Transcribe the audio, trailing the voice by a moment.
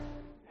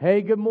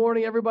Hey, good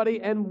morning,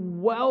 everybody,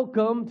 and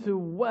welcome to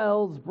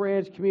Wells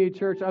Branch Community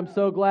Church. I'm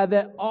so glad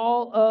that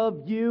all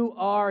of you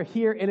are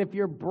here, and if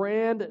you're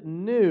brand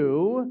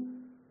new,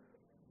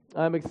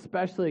 I'm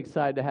especially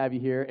excited to have you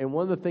here. And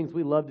one of the things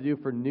we love to do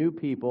for new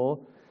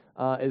people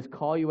is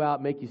call you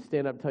out, make you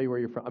stand up, tell you where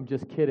you're from. I'm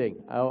just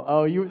kidding.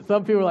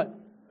 Some people are like,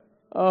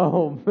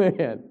 oh,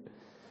 man.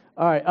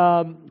 All right.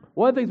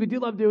 One of the things we do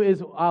love to do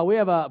is we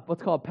have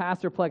what's called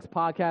Pastor Plex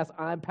podcast.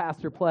 I'm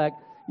Pastor Plex.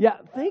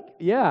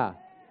 Yeah.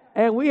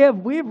 And we have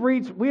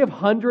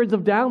hundreds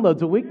of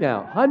downloads a week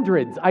now.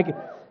 Hundreds. It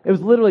was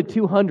literally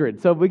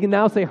 200. So we can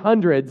now say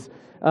hundreds.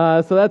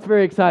 So that's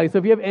very exciting. So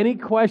if you have any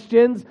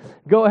questions,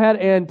 go ahead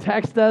and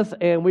text us,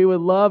 and we would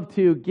love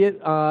to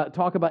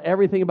talk about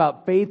everything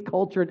about faith,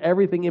 culture, and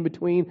everything in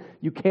between.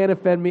 You can't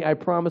offend me, I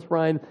promise,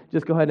 Brian.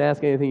 Just go ahead and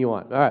ask anything you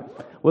want. All right.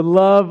 Would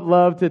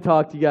love to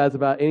talk to you guys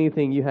about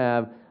anything you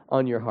have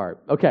on your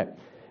heart. Okay.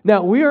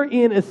 Now, we are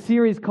in a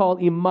series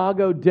called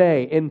Imago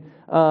Dei, and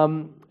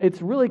it's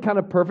really kind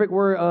of perfect.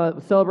 We're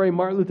celebrating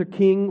Martin Luther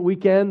King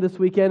weekend this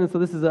weekend, and so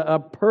this is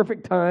a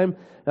perfect time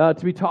to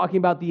be talking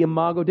about the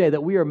Imago Dei,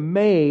 that we are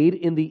made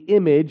in the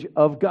image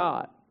of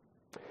God.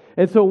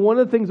 And so one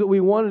of the things that we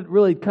wanted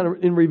really kind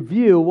of in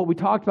review, what we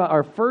talked about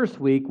our first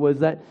week was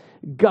that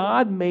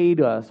God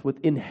made us with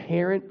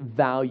inherent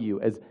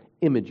value as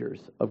imagers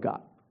of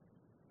God.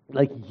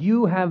 Like,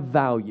 you have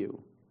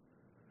value.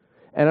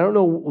 And I don't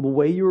know the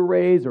way you were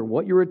raised or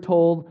what you were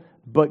told,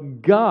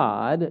 but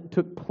God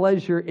took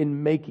pleasure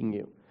in making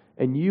you.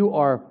 And you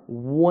are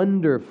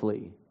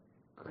wonderfully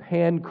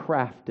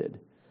handcrafted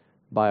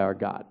by our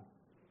God.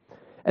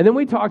 And then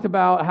we talked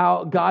about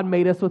how God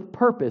made us with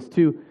purpose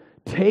to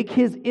take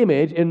His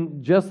image,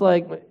 and just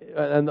like,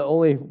 and the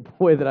only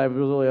way that I've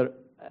really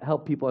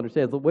helped people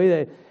understand is the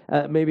way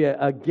that maybe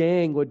a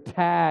gang would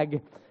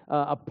tag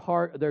a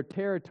part of their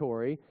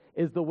territory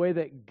is the way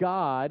that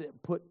God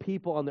put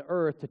people on the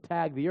earth to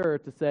tag the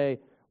earth to say,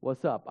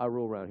 what's up, I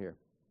rule around here.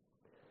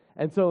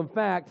 And so, in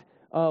fact,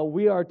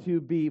 we are to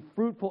be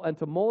fruitful and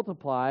to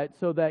multiply it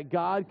so that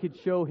God could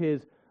show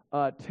His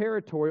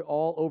territory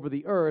all over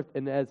the earth,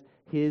 and as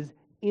His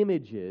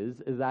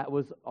images, that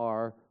was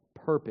our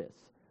purpose,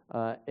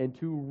 and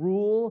to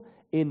rule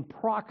in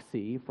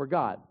proxy for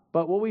God.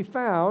 But what we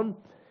found,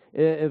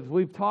 as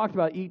we've talked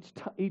about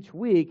each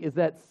week, is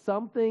that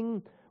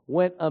something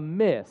went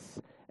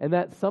amiss. And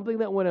that something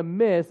that went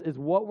amiss is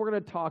what we're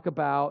going to talk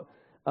about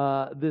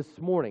this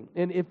morning.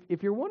 And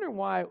if you're wondering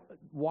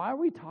why are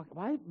we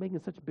making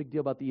such a big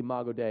deal about the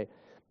Imago Dei?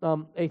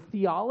 A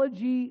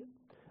theology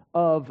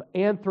of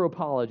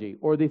anthropology,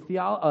 or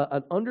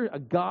a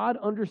God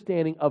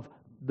understanding of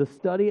the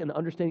study and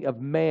understanding of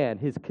man,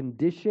 his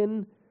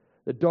condition,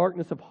 the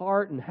darkness of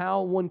heart, and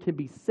how one can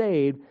be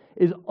saved,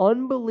 is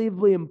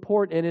unbelievably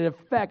important, and it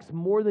affects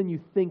more than you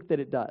think that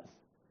it does.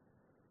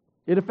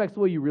 It affects the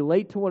way you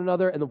relate to one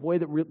another and the way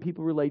that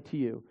people relate to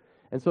you.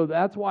 And so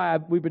that's why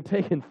we've been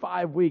taking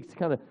 5 weeks to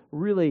kind of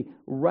really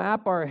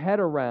wrap our head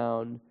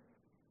around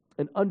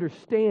an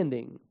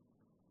understanding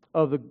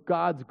of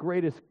God's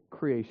greatest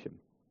creation.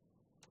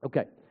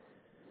 Okay,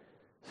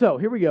 so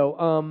here we go.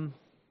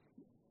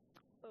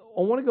 I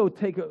want to go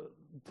today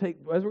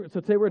we're going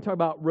to talk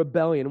about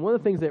rebellion. And one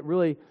of the things that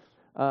really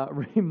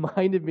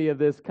reminded me of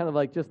this, kind of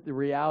like just the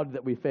reality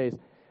that we face.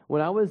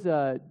 When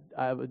I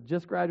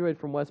just graduated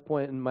from West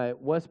Point, and my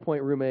West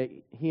Point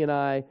roommate, he and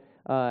I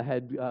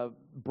had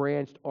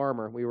branched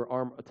armor. We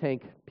were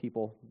tank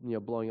people,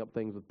 blowing up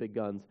things with big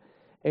guns.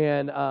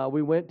 And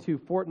we went to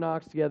Fort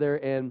Knox together,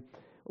 and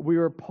we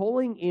were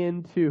pulling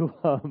into,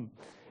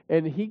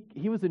 and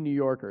he was a New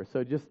Yorker,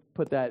 so just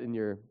put that in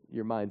your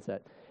mindset.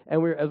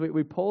 And as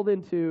we pulled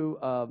into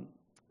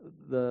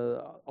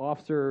the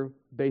officer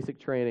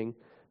basic training.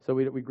 So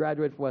we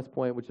graduated from West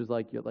Point, which is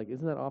like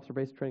isn't that officer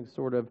basic training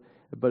sort of?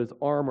 But it's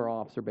armor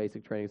officer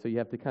basic training. So you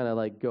have to kind of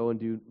like go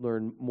and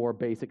learn more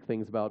basic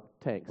things about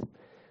tanks.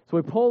 So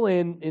we pull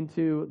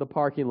into the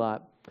parking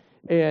lot,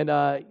 and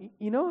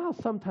you know how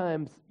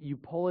sometimes you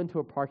pull into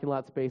a parking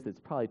lot space that's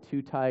probably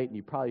too tight, and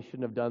you probably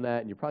shouldn't have done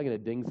that, and you're probably going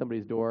to ding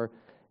somebody's door,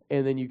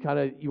 and then you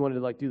wanted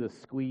to like do the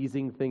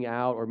squeezing thing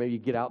out, or maybe you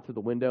get out through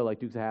the window like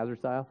Dukes of Hazzard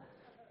style.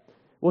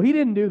 Well, he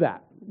didn't do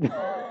that.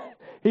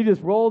 He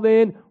just rolled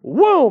in,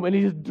 whoom, and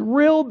he just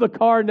drilled the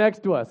car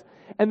next to us.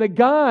 And the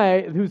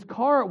guy whose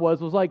car it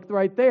was like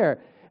right there.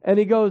 And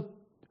he goes,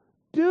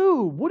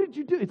 dude, what did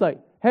you do? He's like,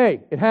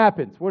 hey, it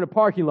happens. We're in a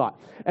parking lot.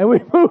 And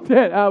we moved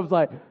in. I was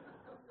like,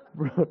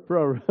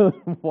 bro,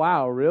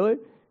 wow, really?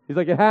 He's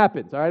like, it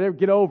happens. All right,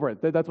 get over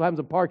it. That's what happens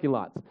in parking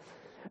lots.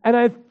 And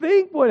I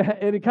think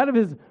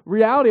his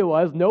reality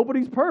was,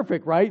 nobody's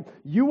perfect, right?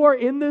 You are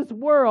in this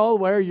world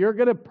where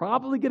you're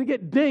probably going to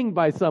get dinged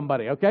by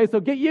somebody, okay?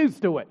 So get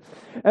used to it.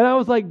 And I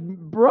was like,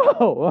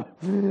 bro.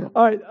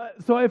 All right,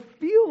 so I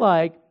feel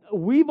like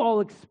we've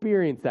all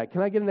experienced that.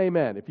 Can I get an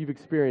amen if you've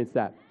experienced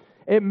that?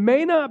 It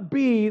may not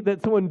be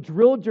that someone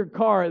drilled your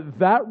car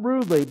that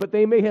rudely, but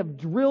they may have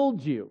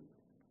drilled you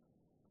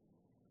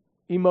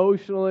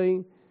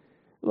emotionally,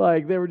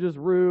 Like, they were just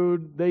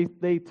rude.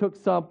 They took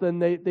something.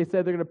 They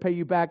said they're going to pay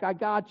you back. I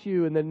got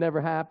you, and then it never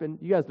happened.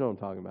 You guys know what I'm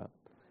talking about.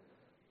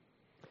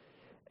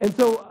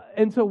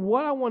 And so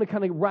what I want to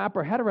kind of wrap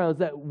our head around is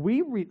that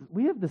we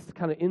have this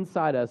kind of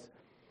inside us.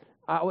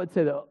 I would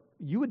say that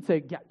you would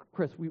say, yeah,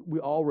 Chris, we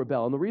all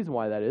rebel. And the reason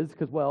why that is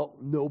because, well,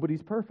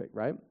 nobody's perfect,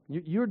 right?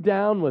 You're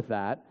down with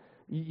that.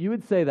 You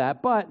would say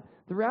that. But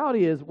the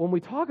reality is, when we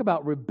talk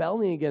about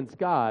rebelling against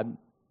God,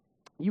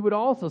 you would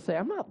also say,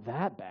 I'm not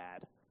that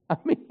bad. I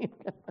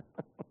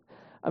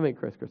mean,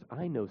 Chris,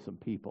 I know some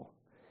people.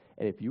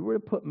 And if you were to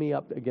put me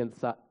up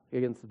against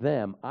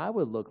them, I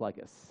would look like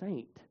a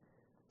saint.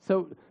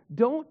 So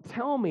don't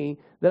tell me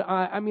that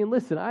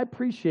listen, I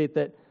appreciate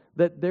that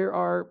there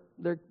are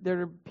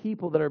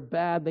people that are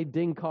bad, they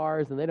ding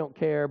cars and they don't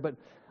care, but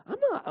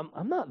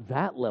I'm not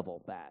that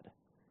level bad.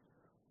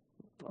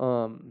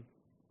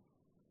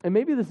 And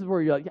maybe this is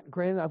where you're like, yeah,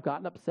 granted, I've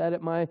gotten upset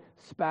at my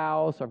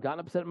spouse, or I've gotten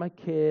upset at my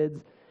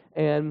kids,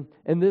 and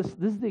this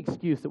is the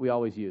excuse that we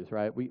always use,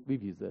 right?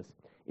 We've used this.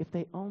 If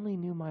they only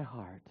knew my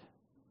heart.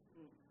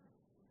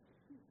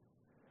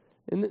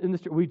 In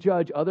this, we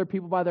judge other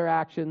people by their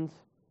actions,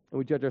 and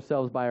we judge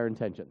ourselves by our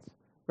intentions,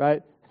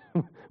 right?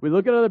 We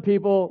look at other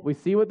people, we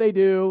see what they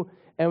do,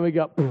 and we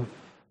go, poof.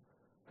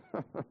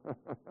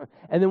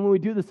 And then when we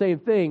do the same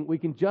thing, we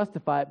can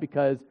justify it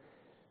because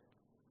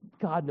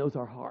God knows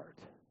our heart.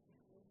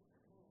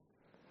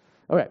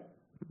 Okay.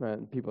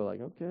 And people are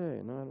like,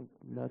 okay, no,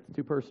 that's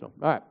too personal.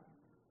 All right.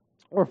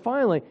 Or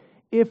finally,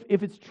 if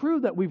it's true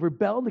that we've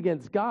rebelled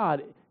against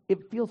God,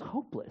 it feels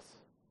hopeless.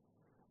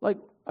 Like,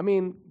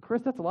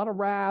 Chris, that's a lot of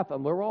wrath,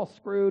 and we're all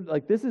screwed.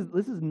 Like, this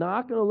is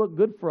not going to look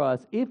good for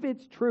us if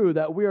it's true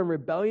that we are in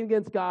rebellion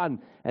against God.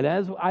 And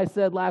as I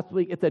said last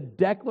week, it's a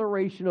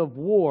declaration of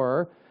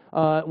war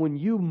when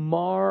you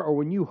mar or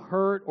when you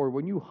hurt or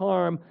when you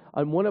harm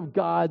on one of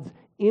God's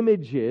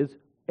images,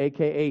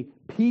 a.k.a.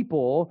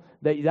 people,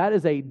 that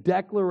is a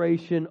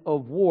declaration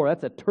of war.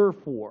 That's a turf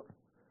war.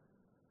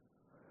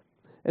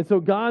 And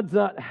so God's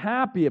not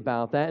happy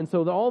about that. And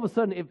so all of a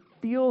sudden it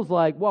feels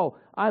like, whoa,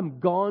 I'm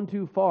gone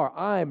too far.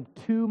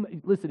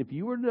 Listen, if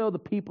you were to know the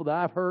people that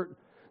I've hurt,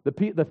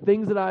 the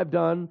things that I've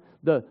done,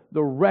 the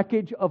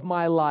wreckage of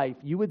my life,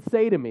 you would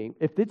say to me,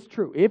 if it's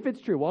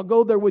true, I'll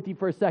go there with you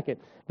for a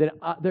second, that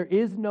there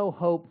is no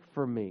hope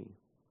for me.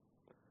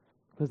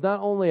 Because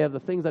not only have the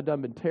things I've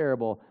done been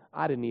terrible,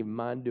 I didn't even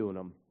mind doing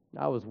them.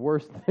 I was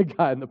worse than the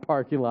guy in the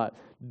parking lot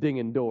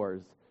dinging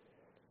doors.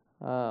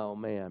 Oh,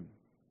 man.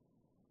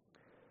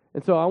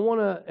 And so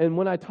and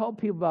when I tell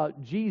people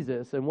about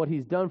Jesus and what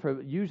he's done for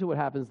them, usually what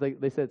happens,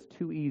 they say it's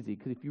too easy.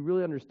 Because if you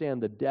really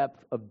understand the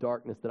depth of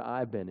darkness that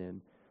I've been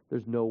in,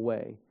 there's no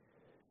way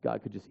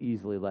God could just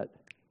easily let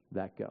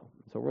that go.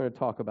 So we're going to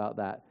talk about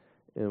that,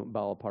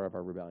 about a part of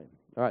our rebellion.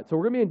 All right, so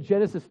we're going to be in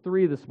Genesis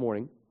 3 this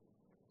morning.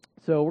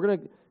 So we're going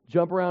to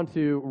jump around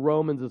to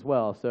Romans as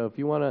well. So if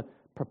you want to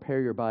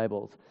prepare your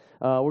Bibles,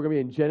 we're going to be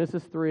in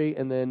Genesis 3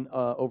 and then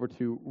over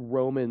to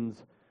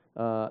Romans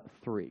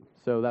 3.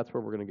 So that's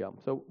where we're going to go.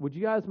 So would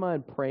you guys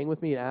mind praying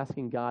with me and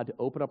asking God to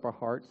open up our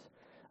hearts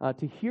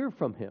to hear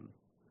from him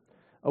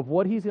of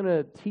what he's going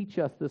to teach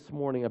us this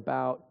morning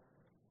about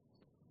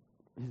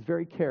his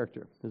very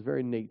character, his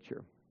very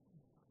nature,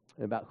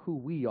 and about who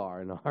we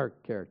are in our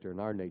character and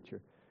our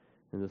nature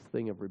and this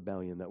thing of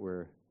rebellion that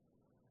we're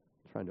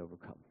trying to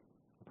overcome.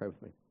 Pray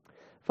with me.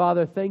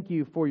 Father, thank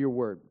you for your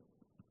word.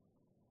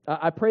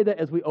 I pray that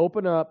as we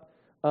open up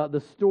the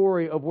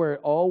story of where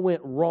it all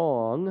went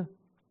wrong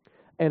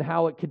and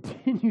how it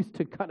continues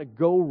to kind of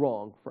go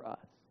wrong for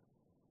us,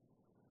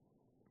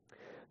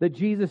 that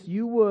Jesus,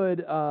 you would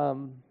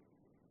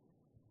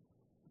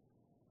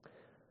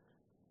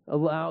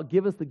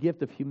give us the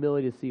gift of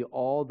humility to see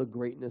all the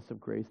greatness of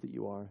grace that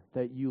you are,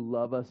 that you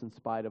love us in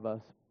spite of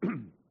us,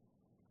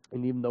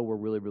 and even though we're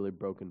really, really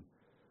broken,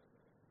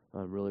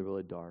 really,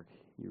 really dark,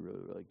 you're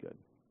really, really good.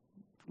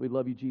 We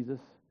love you, Jesus.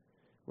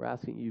 We're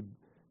asking you to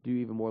do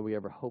even more than we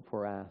ever hope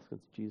for or ask. In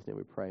Jesus' name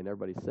we pray. And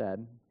everybody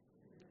said,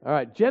 all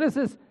right,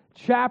 Genesis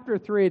chapter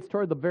 3. It's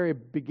toward the very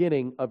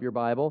beginning of your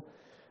Bible.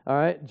 All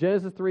right,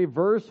 Genesis 3,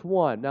 verse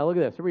 1. Now look at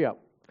this. Here we go.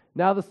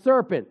 Now the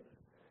serpent,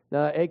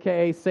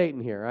 a.k.a.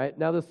 Satan here, right?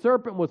 Now the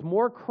serpent was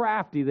more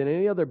crafty than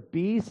any other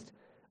beast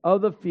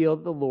of the field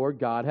that the Lord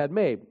God had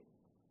made.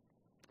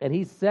 And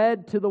he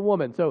said to the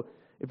woman, so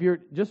if you're,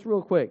 just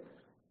real quick,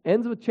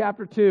 ends with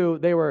chapter 2,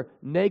 they were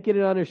naked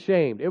and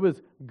unashamed. It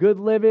was good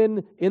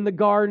living in the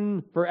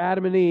garden for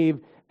Adam and Eve.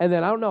 And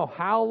then I don't know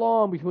how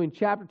long between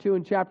chapter 2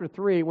 and chapter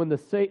 3 when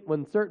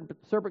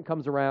serpent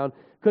comes around.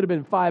 Could have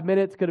been 5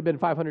 minutes, could have been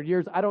 500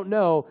 years. I don't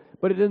know,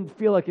 but it didn't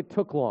feel like it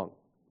took long.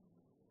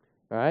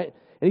 All right?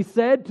 And he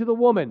said to the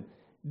woman,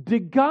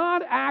 did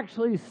God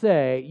actually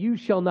say, you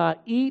shall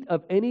not eat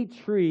of any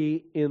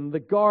tree in the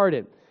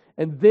garden?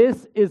 And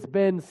this has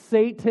been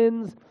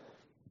Satan's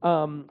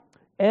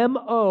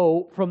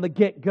M.O. from the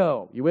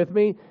get-go. You with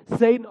me?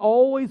 Satan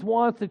always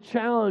wants to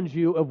challenge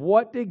you of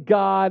what did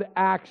God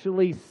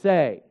actually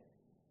say?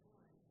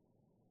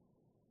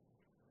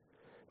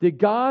 Did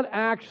God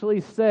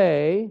actually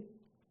say,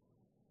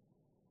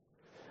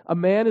 a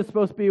man is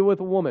supposed to be with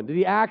a woman. Did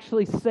he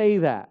actually say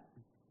that?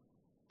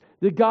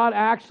 Did God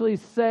actually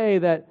say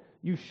that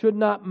you should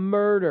not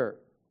murder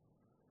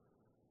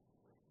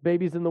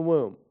babies in the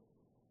womb?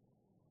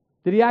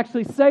 Did he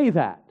actually say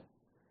that?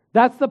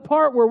 That's the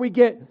part where we're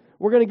going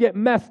to get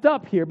messed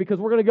up here, because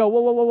we're going to go,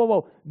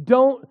 whoa.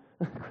 Don't.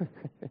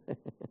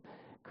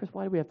 Chris,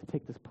 why do we have to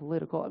take this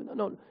political?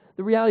 No.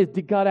 The reality is,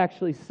 did God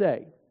actually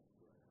say?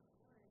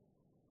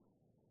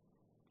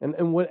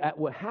 And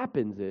what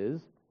happens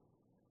is,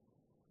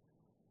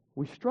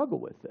 we struggle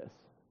with this.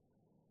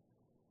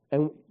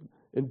 And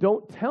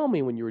don't tell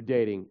me when you were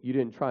dating, you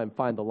didn't try and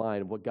find the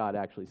line of what God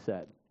actually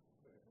said.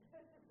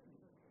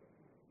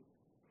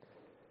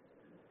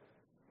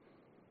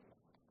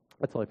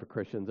 That's only for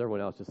Christians.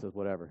 Everyone else just says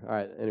whatever. All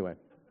right, anyway.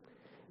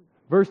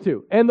 Verse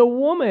 2. And the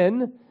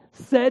woman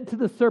said to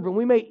the serpent,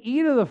 we may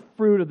eat of the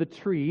fruit of the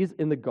trees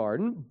in the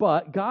garden,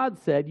 but God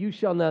said, you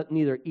shall not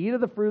neither eat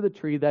of the fruit of the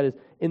tree that is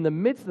in the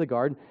midst of the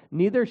garden,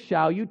 neither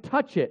shall you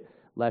touch it,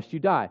 lest you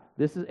die.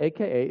 This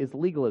is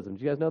legalism.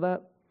 Do you guys know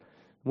that?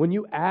 When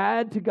you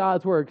add to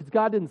God's word, because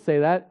God didn't say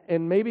that,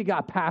 and maybe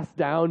got passed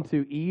down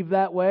to Eve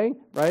that way,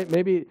 right?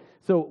 Maybe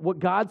so. What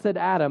God said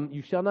to Adam,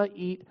 you shall not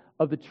eat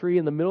of the tree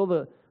in the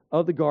middle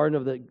of the garden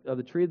of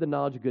the tree of the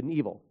knowledge of good and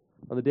evil.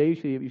 On the day you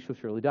shall eat, you shall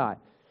surely die.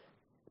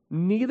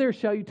 Neither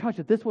shall you touch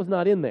it. This was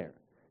not in there.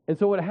 And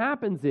so what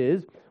happens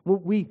is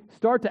we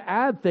start to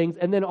add things,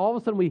 and then all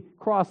of a sudden we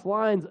cross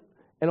lines,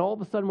 and all of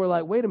a sudden we're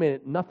like, wait a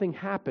minute, nothing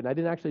happened. I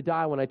didn't actually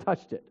die when I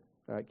touched it.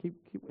 All right, keep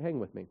hanging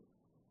with me.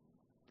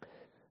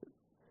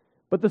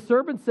 But the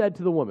serpent said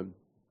to the woman,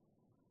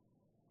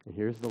 and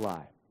here's the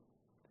lie,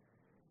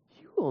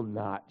 you will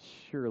not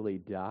surely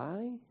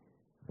die.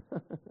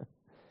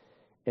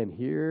 And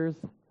here's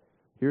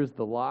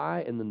the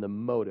lie, and then the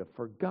motive.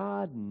 For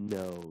God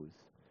knows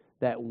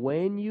that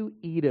when you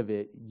eat of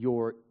it,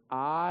 your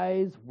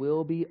eyes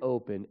will be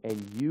open,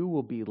 and you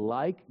will be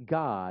like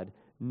God,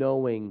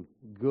 knowing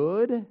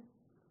good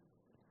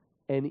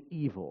and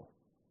evil.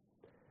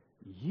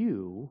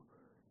 You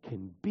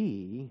can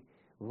be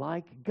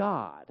like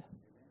God.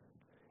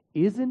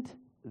 Isn't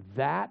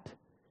that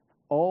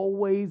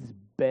always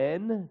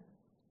been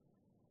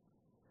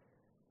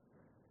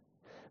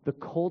the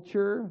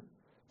culture,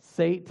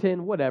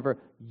 Satan, whatever?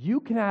 You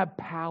can have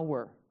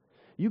power.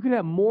 You can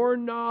have more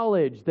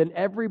knowledge than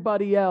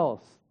everybody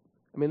else.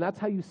 I mean, that's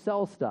how you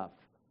sell stuff.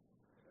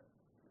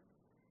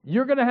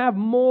 You're going to have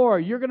more.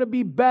 You're going to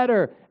be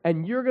better.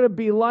 And you're going to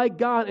be like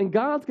God. And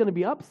God's going to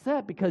be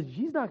upset because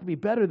He's not going to be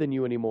better than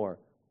you anymore.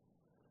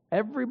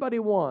 Everybody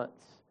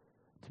wants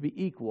to be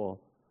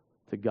equal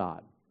to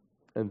God.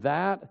 And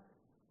that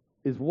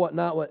is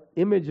not what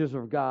images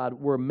of God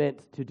were meant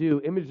to do.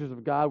 Images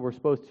of God were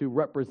supposed to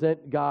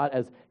represent God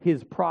as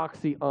His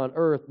proxy on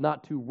earth,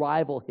 not to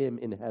rival Him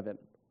in heaven.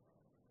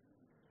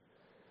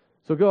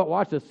 So go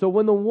watch this. So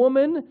when the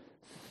woman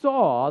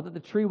saw that the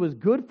tree was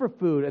good for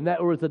food, and that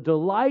it was a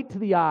delight to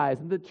the eyes,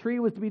 and the tree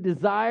was to be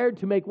desired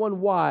to make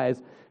one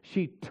wise,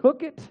 she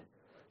took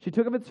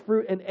of its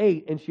fruit and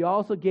ate, and she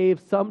also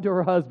gave some to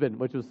her husband,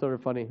 which was sort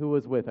of funny, who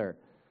was with her,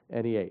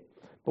 and he ate.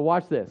 But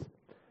watch this.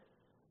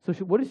 So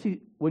when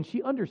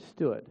she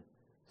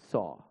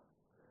saw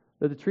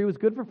that the tree was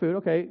good for food,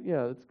 okay,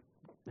 it's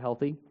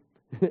healthy,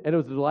 and it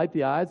was a delight to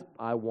the eyes,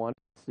 I want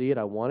to see it,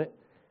 I want it,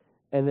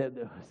 and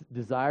the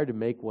desire to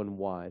make one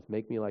wise,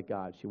 make me like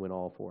God, she went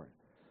all for it.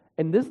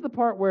 And this is the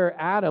part where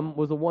Adam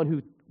was the one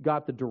who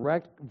got the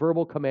direct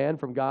verbal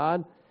command from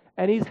God,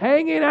 and he's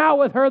hanging out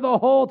with her the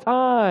whole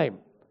time.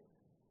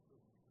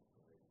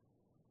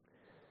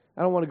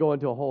 I don't want to go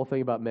into a whole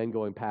thing about men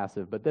going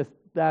passive, but this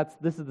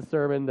is the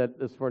sermon that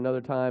is for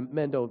another time.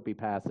 Men, don't be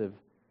passive.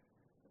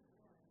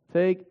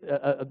 Take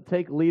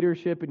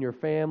leadership in your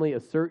family.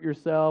 Assert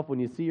yourself. When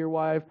you see your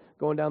wife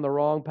going down the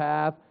wrong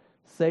path,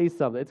 say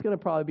something. It's going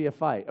to probably be a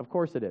fight. Of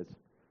course it is.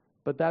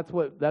 But that's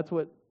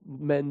what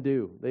men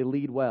do. They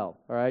lead well.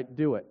 All right?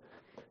 Do it.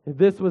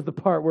 This was the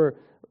part where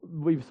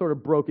we've sort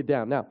of broke it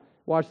down. Now,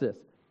 watch this.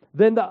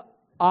 Then the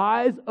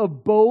eyes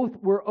of both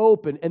were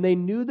open, and they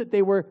knew that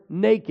they were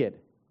naked.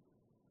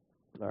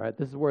 All right,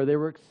 this is where they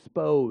were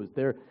exposed.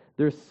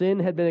 Their sin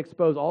had been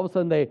exposed. All of a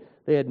sudden, they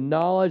had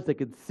knowledge. They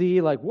could see,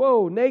 like,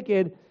 whoa,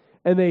 naked.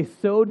 And they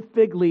sewed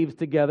fig leaves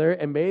together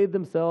and made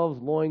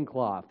themselves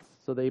loincloths.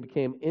 So they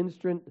became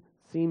instant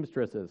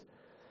seamstresses.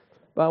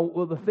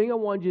 Well, the thing I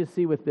wanted you to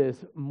see with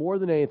this, more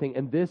than anything,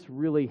 and this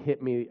really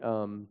hit me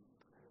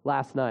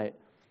last night,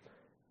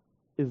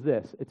 is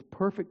this. It's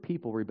perfect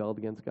people rebelled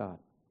against God.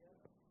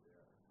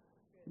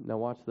 Now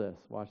watch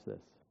this.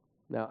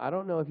 Now, I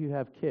don't know if you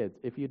have kids.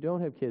 If you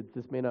don't have kids,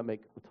 this may not make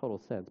total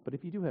sense. But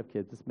if you do have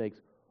kids, this makes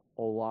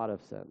a lot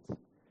of sense.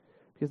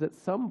 Because at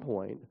some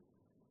point,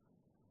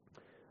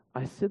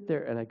 I sit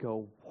there and I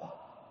go, why?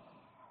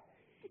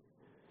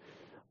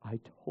 I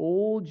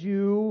told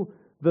you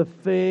the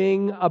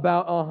thing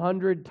about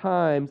 100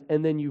 times,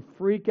 and then you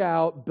freak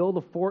out, build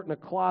a fort in a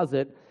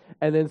closet,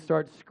 and then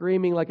start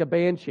screaming like a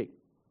banshee.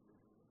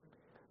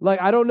 Like,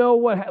 I don't know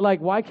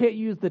why can't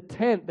you use the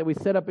tent that we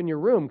set up in your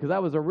room? Because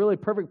that was a really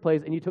perfect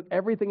place, and you took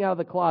everything out of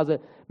the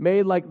closet,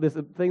 made like this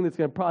thing that's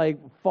going to probably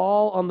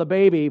fall on the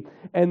baby,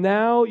 and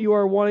now you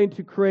are wanting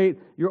to create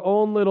your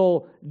own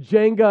little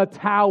Jenga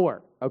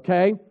tower,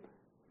 okay,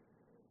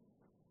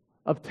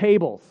 of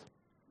tables.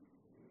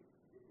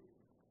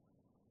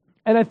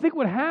 And I think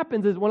what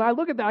happens is when I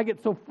look at that, I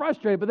get so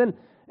frustrated, but then,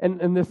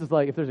 and this is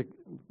like, if there's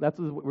that's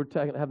what we're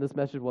having this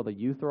message while the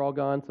youth are all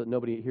gone, so that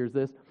nobody hears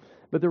this.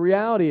 But the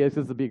reality is,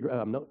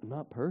 I'm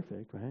not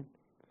perfect, right?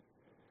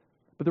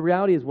 But the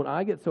reality is, when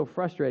I get so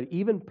frustrated,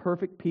 even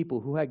perfect people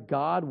who had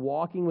God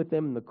walking with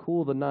them in the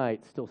cool of the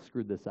night still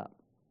screwed this up.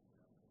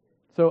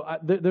 So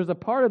there's a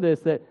part of this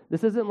that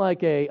this isn't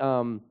like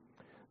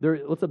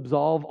let's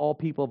absolve all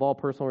people of all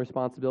personal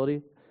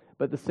responsibility.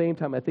 But at the same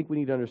time, I think we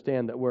need to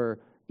understand that we're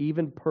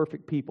even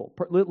perfect people,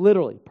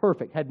 literally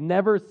perfect, had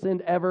never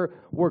sinned ever,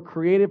 were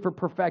created for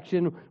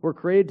perfection, were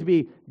created to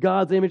be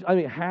God's image,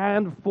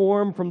 hand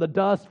formed from the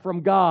dust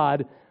from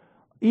God.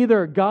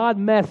 Either God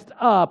messed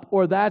up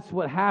or that's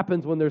what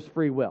happens when there's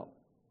free will.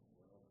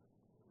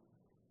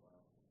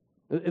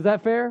 Is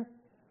that fair?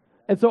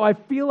 And so I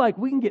feel like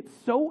we can get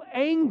so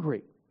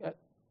angry, or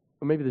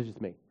maybe this is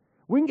just me,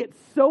 we can get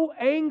so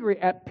angry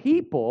at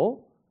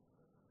people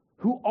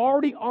who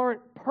already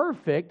aren't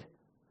perfect,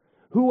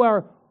 who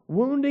are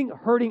wounding,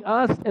 hurting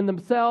us and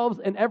themselves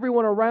and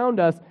everyone around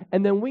us,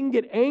 and then we can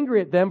get angry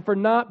at them for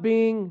not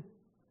being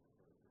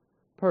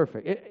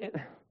perfect.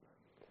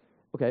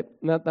 Okay,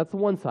 now that's the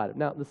one side of it.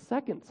 Now, the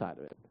second side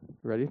of it,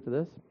 ready for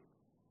this?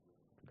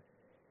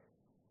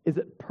 Is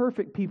that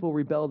perfect people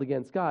rebelled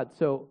against God.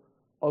 So,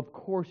 of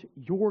course,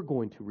 you're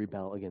going to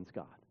rebel against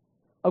God.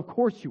 Of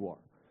course you are.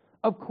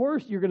 Of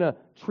course you're going to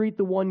treat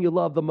the one you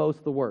love the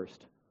most the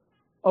worst.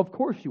 Of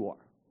course you are.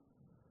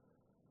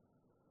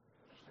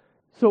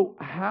 So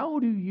how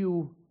do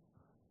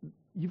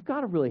you've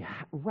got to really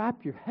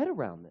wrap your head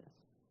around this.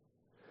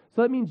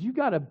 So that means you've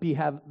got to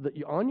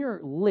on your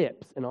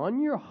lips and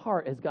on your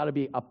heart has got to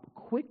be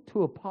quick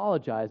to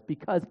apologize,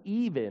 because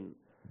even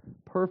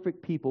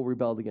perfect people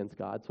rebelled against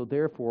God. So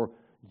therefore,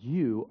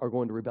 you are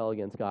going to rebel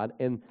against God.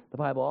 And the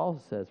Bible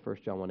also says, 1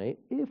 John 1:8,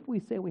 if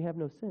we say we have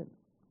no sin,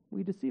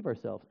 we deceive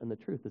ourselves and the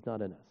truth is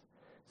not in us.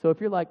 So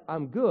if you're like,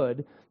 I'm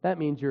good, that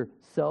means you're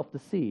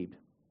self-deceived,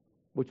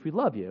 which we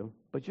love you,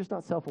 but you're just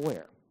not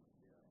self-aware.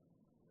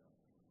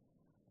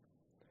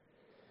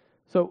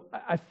 So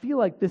I feel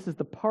like this is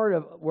the part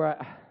of where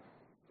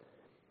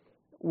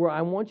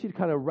I want you to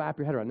kind of wrap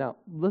your head around. Now,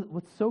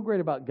 what's so great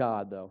about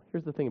God, though,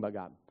 here's the thing about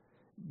God.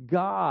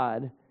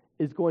 God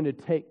is going to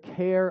take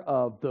care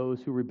of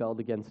those who rebelled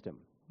against him.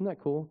 Isn't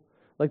that cool?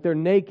 Like they're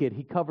naked,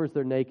 he covers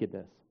their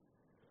nakedness.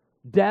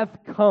 Death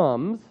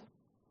comes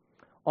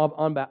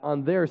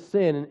on their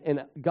sin,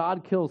 and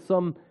God kills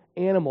some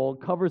animal,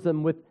 covers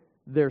them with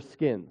their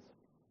skins.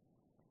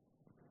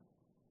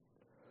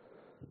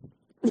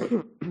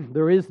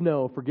 There is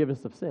no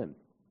forgiveness of sin.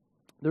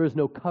 There is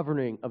no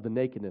covering of the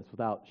nakedness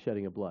without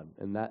shedding of blood,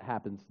 and that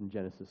happens in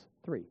Genesis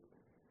 3.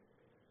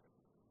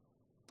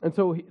 And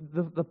so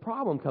the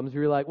problem comes,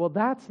 you're like, well,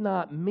 that's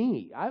not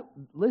me.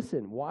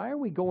 Listen, why are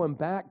we going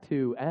back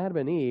to Adam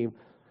and Eve?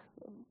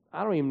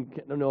 I don't even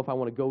know if I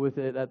want to go with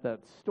it at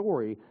that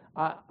story.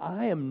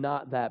 I am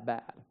not that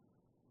bad.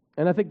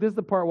 And I think this is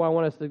the part where I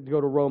want us to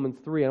go to Romans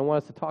 3, and I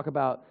want us to talk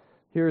about,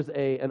 here's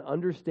an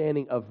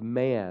understanding of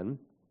man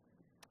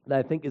that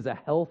I think is a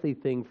healthy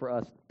thing for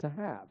us to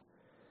have.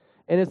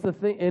 And it's the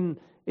thing, and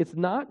it's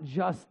not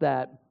just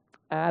that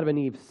Adam and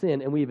Eve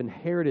sin, and we've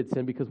inherited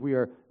sin because we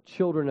are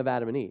children of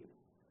Adam and Eve.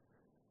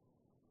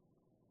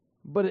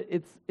 But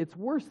it's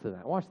worse than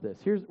that. Watch this.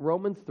 Here's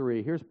Romans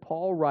 3. Here's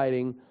Paul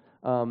writing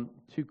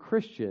to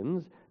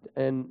Christians,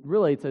 and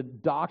really it's a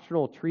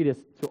doctrinal treatise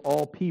to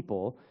all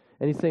people.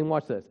 And he's saying,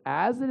 watch this.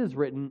 As it is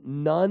written,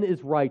 none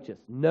is righteous.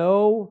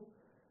 No,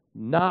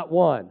 not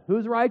one.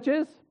 Who's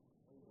righteous?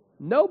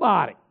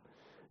 Nobody.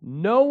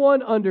 No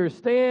one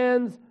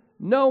understands.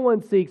 No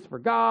one seeks for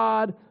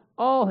God.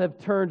 All have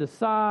turned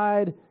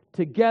aside.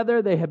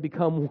 Together they have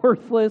become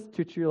worthless.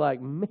 Which you're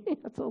like, man,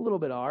 that's a little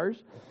bit harsh.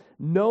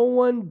 No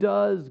one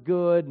does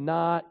good,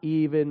 not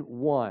even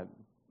one.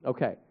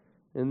 Okay.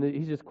 And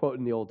he's just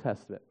quoting the Old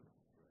Testament.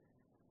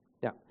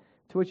 Now,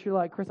 to which you're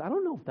like, Chris, I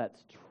don't know if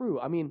that's true.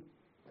 I mean,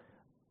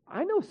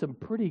 I know some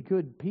pretty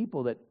good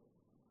people that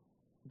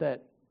they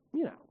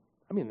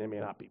may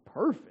not be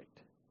perfect.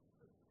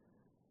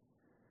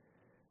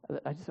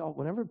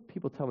 Whenever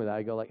people tell me that,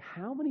 I go like,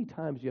 how many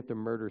times do you have to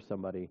murder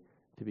somebody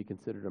to be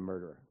considered a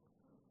murderer?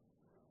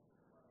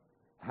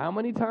 How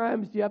many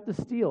times do you have to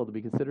steal to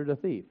be considered a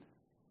thief?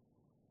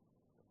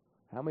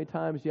 How many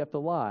times do you have to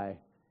lie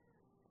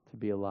to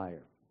be a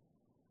liar?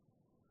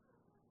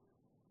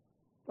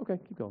 Okay,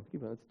 keep going.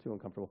 That's too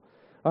uncomfortable.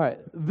 All right.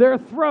 Their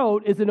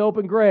throat is an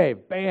open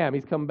grave. Bam.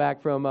 He's coming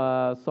back from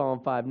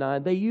Psalm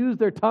 5:9. They use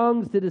their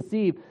tongues to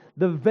deceive.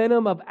 The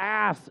venom of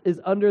asps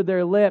is under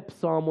their lips.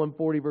 Psalm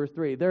 140, verse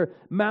 3. Their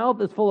mouth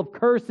is full of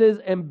curses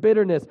and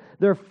bitterness.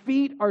 Their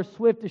feet are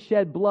swift to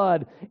shed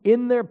blood.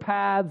 In their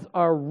paths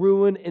are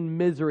ruin and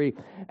misery.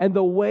 And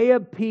the way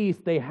of peace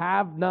they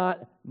have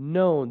not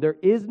known. There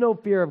is no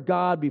fear of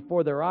God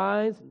before their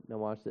eyes. Now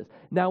watch this.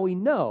 Now we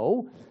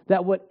know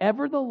that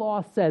whatever the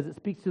law says, it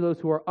speaks to those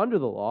who are under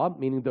the law,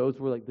 meaning those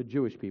who are like the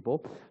Jewish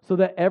people, so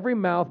that every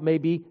mouth may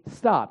be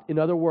stopped. In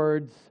other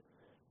words,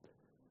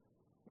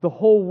 the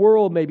whole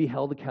world may be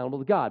held accountable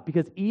to God,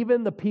 because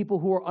even the people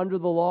who are under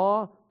the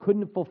law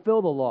couldn't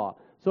fulfill the law.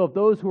 So if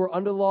those who are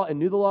under the law and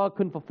knew the law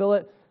couldn't fulfill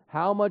it,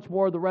 how much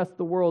more the rest of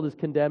the world is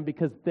condemned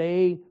because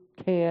they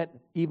can't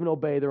even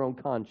obey their own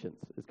conscience,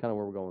 is kind of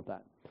where we're going with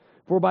that.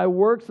 For by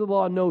works of the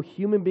law, no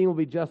human being will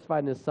be justified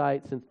in his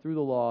sight, since through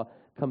the law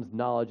comes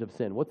knowledge of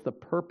sin. What's the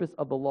purpose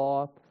of the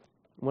law?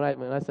 When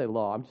I say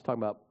law, I'm just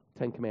talking about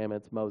 10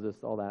 Commandments, Moses,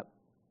 all that.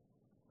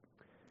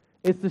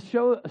 It's to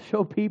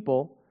show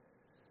people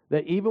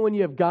that even when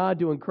you have God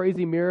doing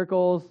crazy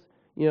miracles,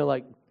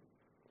 like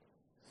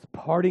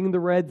parting the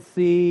Red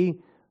Sea,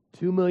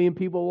 2 million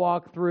people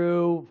walk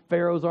through,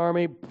 Pharaoh's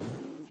army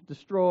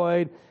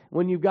destroyed,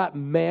 when you've got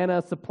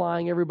manna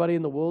supplying everybody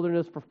in the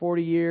wilderness for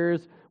 40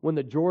 years, when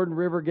the Jordan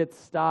River gets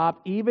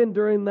stopped, even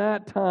during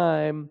that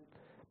time,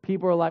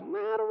 people are like,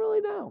 I don't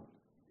really know.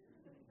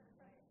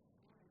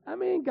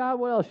 God,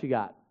 what else you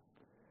got?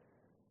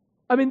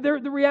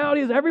 The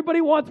reality is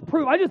everybody wants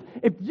proof.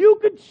 If you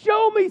could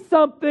show me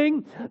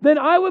something, then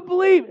I would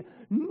believe.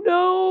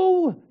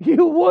 No,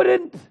 you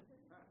wouldn't.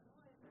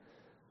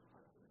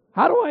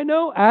 How do I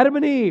know? Adam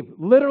and Eve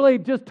literally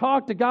just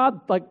talked to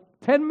God like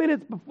 10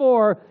 minutes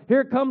before.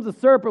 Here comes a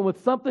serpent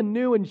with something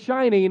new and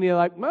shiny, and you're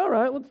like, all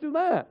right, let's do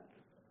that.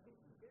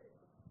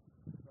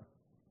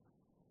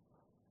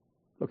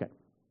 Okay.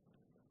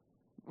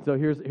 So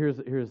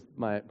here's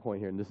my point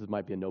here, and this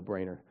might be a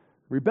no-brainer.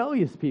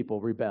 Rebellious people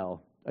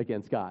rebel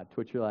against God, to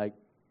which you're like,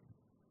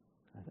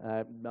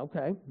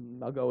 okay,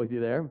 I'll go with you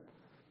there.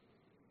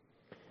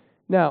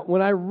 Now,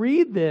 when I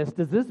read this,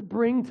 does this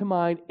bring to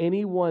mind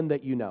anyone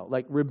that you know,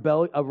 like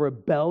a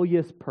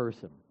rebellious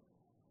person?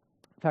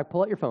 In fact,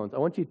 pull out your phones. I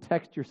want you to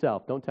text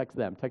yourself. Don't text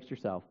them. Text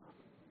yourself.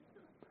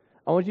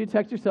 I want you to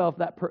text yourself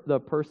the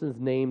person's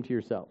name to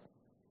yourself.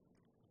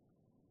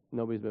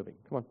 Nobody's moving.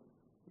 Come on.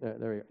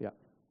 There you go.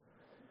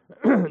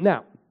 Yeah.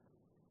 Now,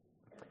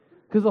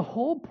 because the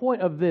whole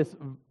point of this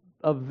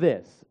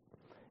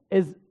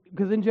is,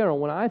 because in general,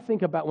 when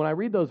I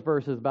read those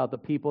verses about the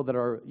people that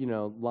are,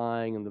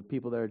 lying, and the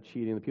people that are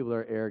cheating, the people that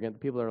are arrogant, the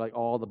people that are like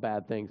all the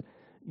bad things,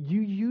 you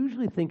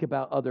usually think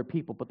about other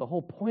people, but the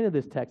whole point of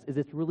this text is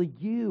it's really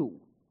you.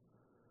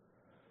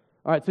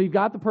 All right, so you've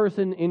got the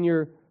person in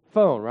your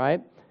phone, right?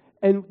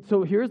 And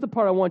so here's the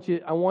part I want you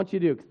to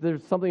do, because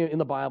there's something in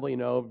the Bible,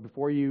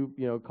 before you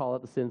call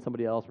out the sin of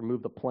somebody else,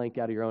 remove the plank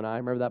out of your own eye.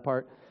 Remember that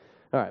part?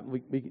 All right,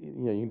 you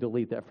can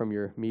delete that from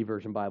your Me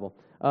Version Bible.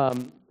 All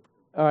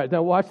right,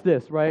 now watch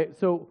this, right?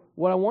 So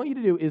what I want you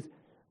to do is,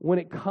 when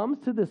it comes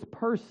to this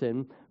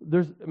person,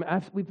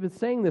 we've been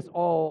saying this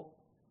all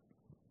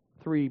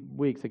 3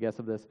 weeks, I guess,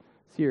 of this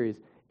series,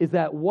 is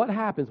that what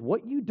happens,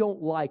 what you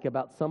don't like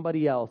about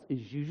somebody else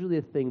is usually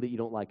a thing that you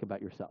don't like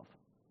about yourself.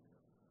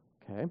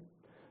 Okay?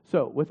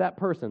 So with that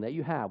person that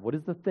you have, what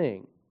is the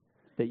thing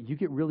that you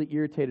get really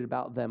irritated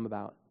about them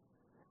about?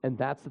 And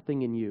that's the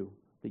thing in you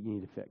that you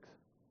need to fix.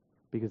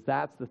 Because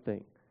that's the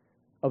thing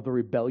of the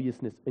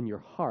rebelliousness in your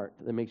heart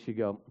that makes you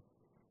go,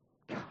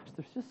 gosh,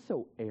 they're just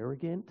so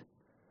arrogant.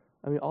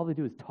 All they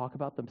do is talk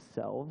about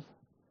themselves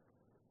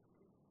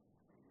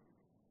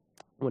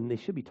when they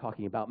should be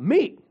talking about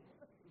me.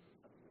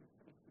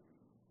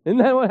 Isn't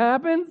that what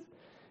happens?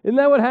 Isn't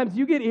that what happens?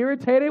 You get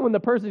irritated when the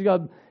person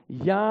goes,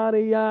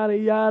 yada, yada,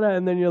 yada,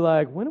 and then you're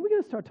like, when are we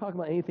going to start talking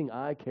about anything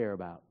I care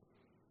about?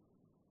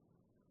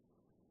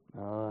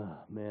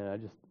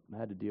 Man, I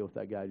had to deal with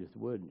that guy. Just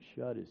wouldn't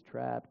shut his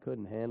trap,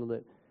 couldn't handle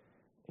it.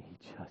 He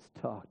just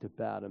talked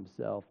about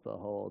himself the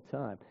whole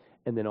time.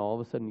 And then all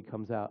of a sudden he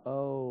comes out,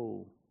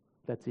 oh,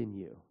 that's in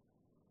you.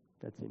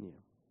 That's in you.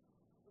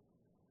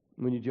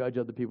 When you judge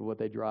other people, what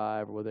they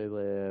drive or where they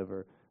live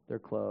or their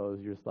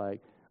clothes, you're just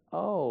like,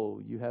 oh,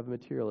 you have a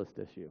materialist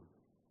issue.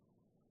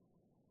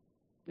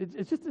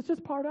 It's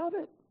just part of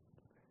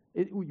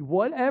it.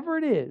 Whatever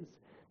it is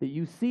that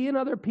you see in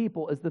other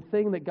people is the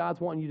thing that God's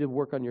wanting you to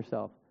work on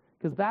yourself.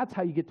 Because that's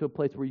how you get to a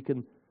place where you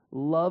can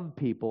love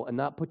people and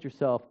not put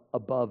yourself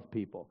above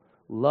people.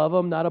 Love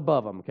them, not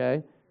above them,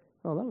 okay?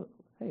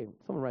 Hey,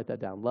 someone write that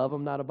down. Love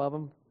them, not above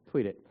them.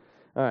 Tweet it.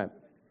 All right.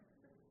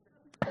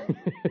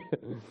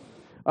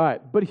 All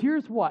right, but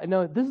here's why.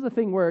 Now, this is the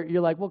thing where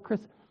you're like, well,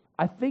 Chris,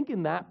 I think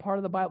in that part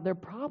of the Bible, they're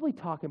probably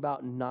talking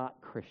about not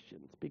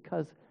Christians,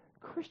 because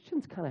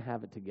Christians kind of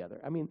have it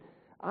together.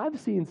 I've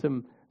seen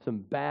some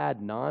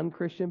bad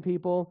non-Christian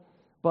people,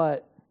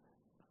 but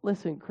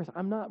listen, Chris,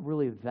 I'm not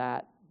really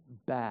that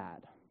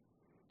bad.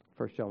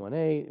 1 John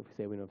 1:8, if we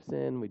say we don't have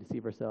sin, we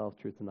deceive ourselves,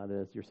 truth is not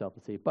in us, you're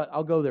self-deceived. But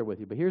I'll go there with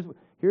you. But here's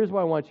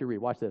what I want you to read.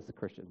 Watch this, the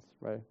Christians,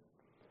 right?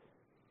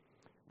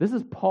 This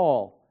is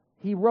Paul.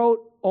 He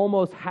wrote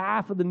almost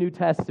half of the New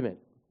Testament,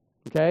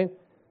 okay?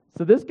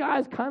 So this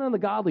guy's kind of on the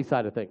godly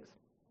side of things.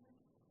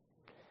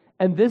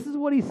 And this is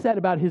what he said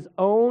about his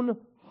own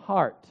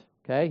heart,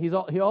 okay?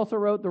 He also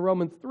wrote the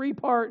Romans 3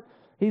 part.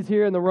 He's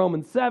here in the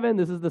Romans 7.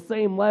 This is the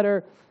same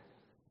letter.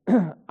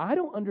 I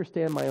don't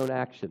understand my own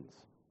actions.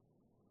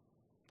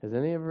 Has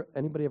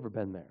anybody ever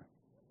been there?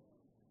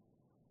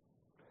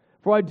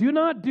 For I do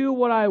not do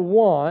what I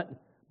want,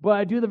 but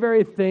I do the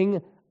very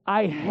thing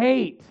I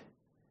hate.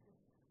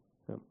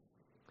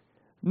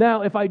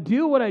 Now, if I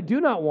do what I do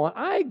not want,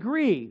 I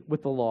agree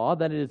with the law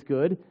that it is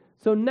good.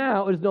 So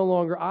now it is no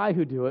longer I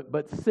who do it,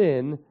 but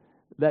sin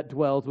that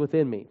dwells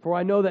within me. For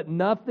I know that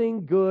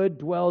nothing good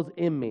dwells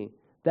in me,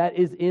 that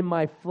is in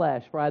my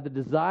flesh. For I have the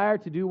desire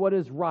to do what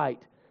is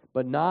right,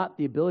 but not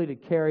the ability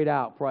to carry it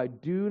out. For I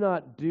do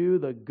not do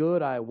the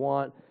good I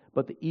want,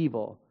 but the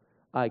evil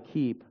I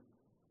keep.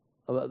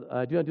 But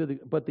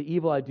the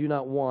evil I do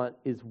not want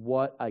is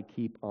what I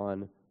keep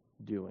on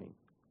doing.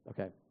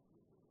 Okay.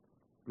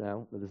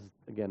 Now, this is,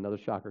 again, another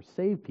shocker.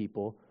 Saved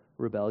people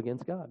rebel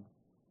against God.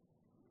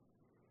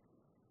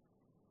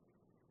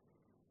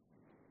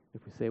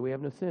 If we say we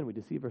have no sin, we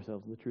deceive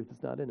ourselves, and the truth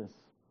is not in us.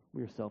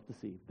 We are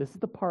self-deceived. This is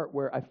the part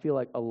where I feel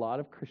like a lot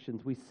of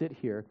Christians, we sit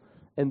here,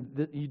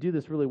 and you do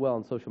this really well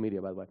on social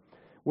media, by the way,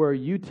 where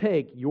you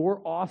take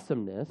your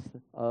awesomeness,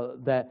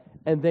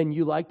 and then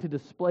you like to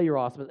display your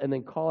awesomeness, and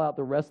then call out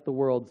the rest of the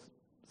world's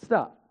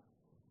stuff.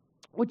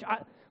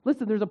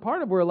 Listen, there's a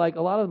part of where like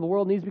a lot of the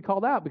world needs to be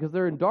called out because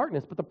they're in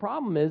darkness. But the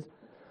problem is,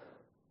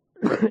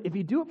 if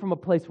you do it from a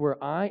place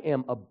where I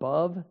am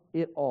above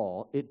it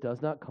all, it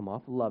does not come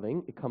off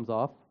loving. It comes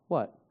off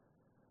what?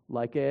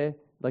 Like the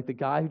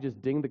guy who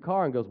just dinged the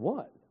car and goes,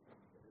 what?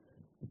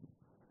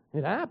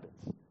 It happens.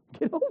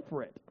 Get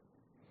over it.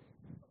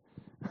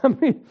 I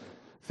mean,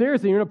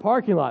 seriously, you're in a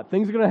parking lot.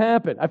 Things are going to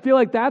happen. I feel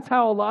like that's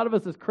how a lot of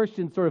us as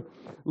Christians sort of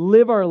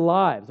live our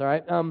lives, all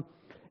right?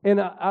 And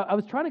I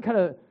was trying to kind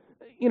of,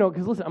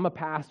 because listen, I'm a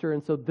pastor,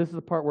 and so this is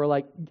the part where,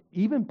 like,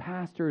 even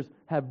pastors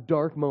have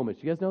dark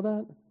moments. You guys know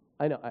that?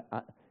 I know.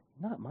 I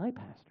not my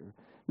pastor.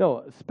 No,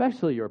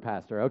 especially your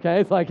pastor, okay?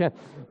 It's like,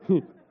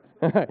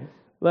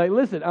 like,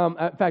 listen, in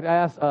fact, I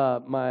asked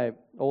my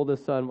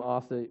oldest son,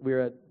 Austin, we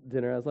were at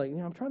dinner, I was like,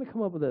 I'm trying to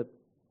come up with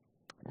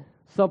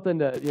something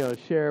to,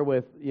 share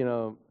with,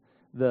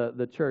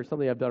 the church,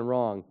 something I've done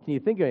wrong. Can you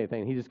think of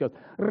anything? He just goes,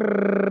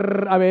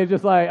 I mean, it's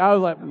just like, I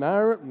was like,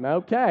 no,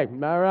 okay,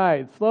 all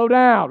right, slow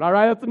down, all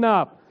right, that's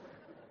enough.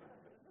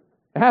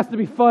 It has to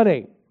be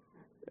funny.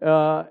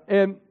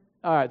 And,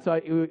 all right,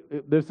 so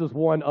this was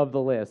one of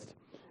the list.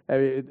 I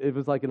mean, it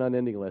was like an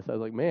unending list. I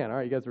was like, man, all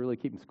right, you guys are really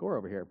keeping score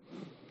over here.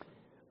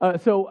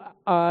 So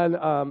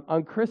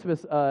on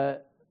Christmas,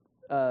 the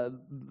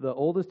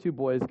oldest two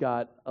boys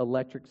got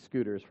electric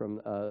scooters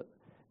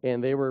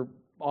and they were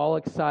all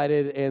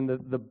excited, and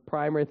the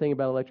primary thing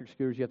about electric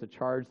scooters, you have to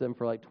charge them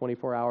for like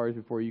 24 hours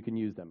before you can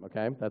use them,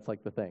 okay? That's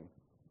like the thing.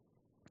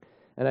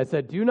 And I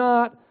said, do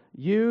not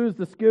use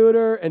the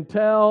scooter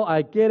until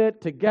I get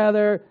it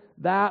together.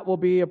 That will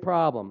be a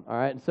problem, all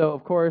right? And so,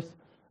 of course,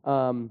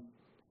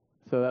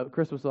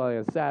 Christmas was on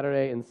a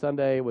Saturday, and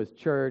Sunday was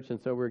church, and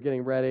so we were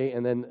getting ready,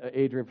 and then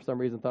Adrian, for some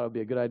reason, thought it would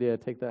be a good idea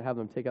to have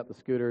them take out the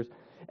scooters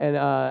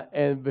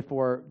and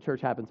before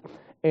church happens.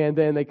 And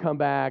then they come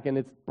back, and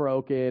it's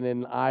broken,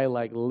 and I,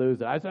 lose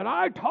it. I said,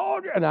 I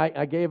told you! And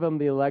I gave them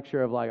the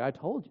lecture of, I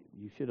told you.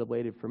 You should have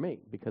waited for me,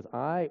 because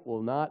I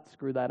will not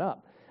screw that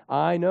up.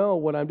 I know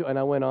what I'm doing. And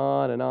I went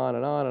on and on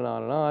and on and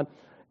on and on.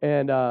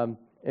 And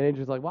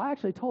Adrian's like, well, I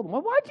actually told them.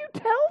 Well, why'd you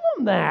tell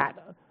them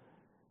that?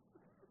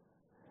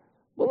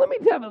 Well, let me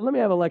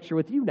have a lecture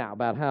with you now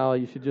about how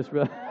you should just...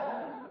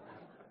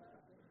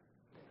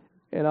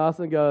 And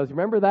Austin goes,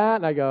 remember that?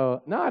 And I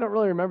go, no, I don't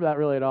really remember that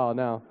really at all,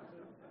 no.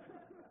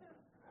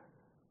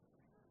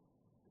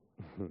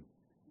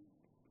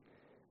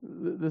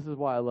 This is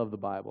why I love the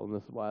Bible, and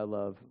this is why I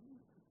love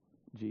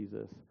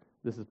Jesus.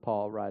 This is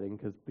Paul writing,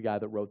 because the guy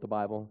that wrote the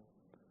Bible,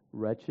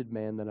 wretched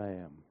man that I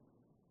am.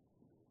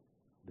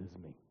 This is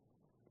me.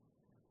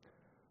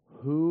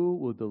 Who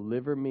will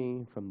deliver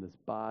me from this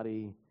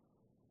body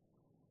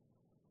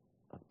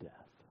of death?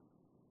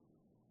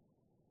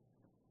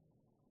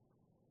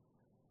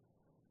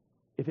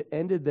 If it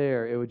ended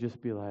there, it would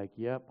just be like,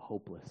 yep,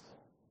 hopeless.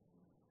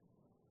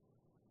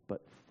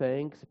 But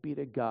thanks be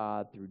to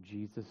God through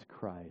Jesus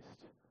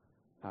Christ,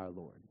 our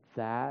Lord.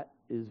 That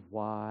is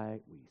why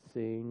we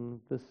sing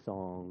the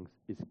songs,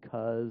 is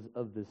because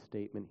of this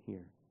statement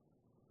here.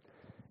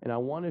 And I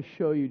want to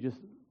show you just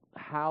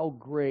how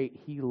great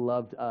he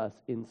loved us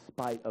in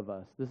spite of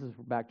us. This is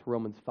back to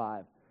Romans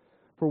 5.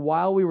 For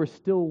while we were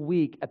still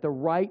weak, at the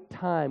right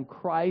time,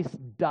 Christ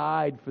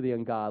died for the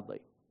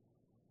ungodly.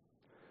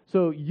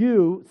 So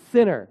you,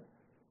 sinner,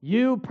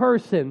 you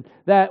person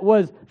that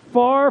was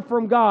far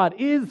from God,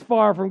 is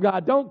far from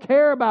God, don't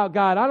care about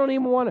God, I don't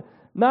even want to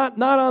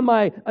Not on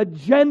my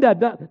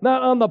agenda,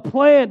 not on the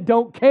plan.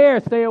 Don't care.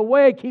 Stay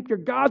away. Keep your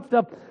God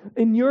stuff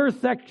in your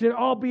section.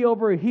 I'll be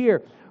over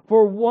here.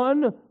 For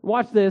one,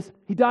 watch this,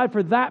 he died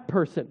for that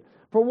person.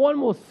 For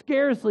one will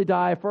scarcely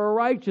die for a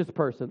righteous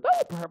person.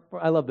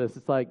 I love this.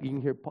 It's like you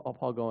can hear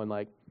Paul going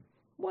like,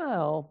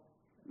 well,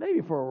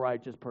 maybe for a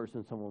righteous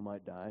person someone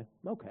might die.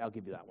 Okay, I'll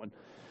give you that one.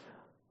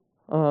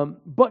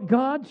 But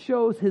God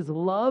shows his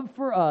love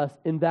for us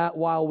in that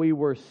while we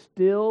were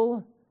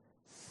still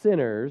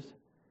sinners,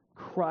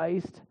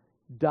 Christ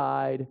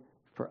died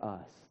for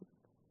us.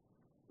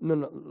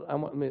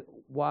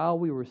 While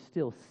we were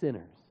still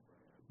sinners,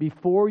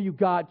 before you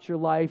got your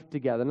life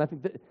together. And I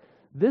think that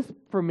this,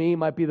 for me,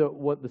 might be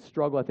the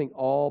struggle I think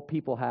all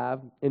people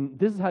have. And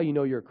this is how you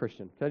know you're a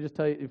Christian. Can I just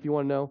tell you, if you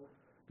want to know,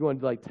 if you want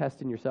to like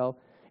test in yourself,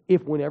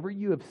 if whenever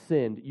you have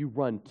sinned, you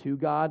run to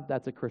God,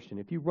 that's a Christian.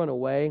 If you run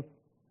away,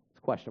 it's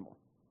questionable.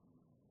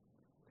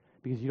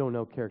 Because you don't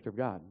know the character of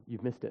God.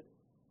 You've missed it.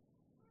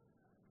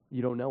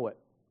 You don't know it.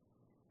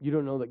 You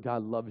don't know that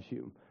God loves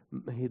you.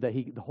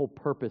 That the whole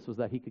purpose was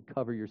that he could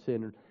cover your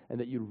sin and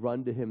that you'd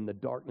run to him in the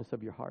darkness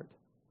of your heart.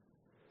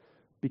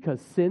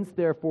 Because since,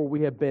 therefore,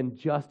 we have been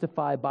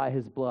justified by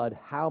his blood,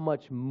 how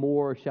much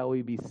more shall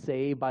we be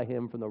saved by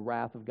him from the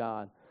wrath of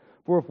God?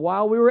 For if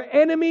while we were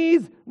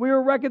enemies, we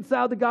were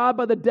reconciled to God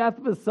by the death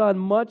of his Son,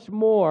 much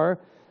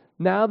more,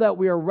 now that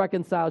we are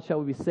reconciled,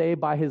 shall we be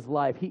saved by his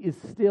life. He is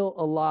still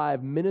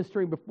alive,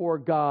 ministering before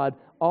God,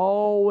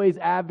 always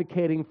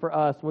advocating for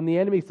us. When the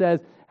enemy says,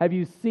 have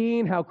you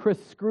seen how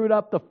Chris screwed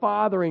up the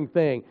fathering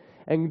thing?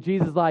 And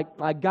Jesus is like,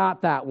 I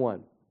got that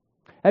one.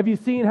 Have you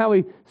seen how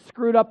he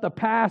screwed up the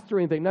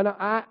pastoring thing? No,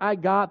 I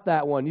got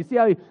that one. You see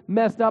how he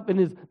messed up in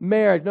his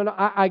marriage? No,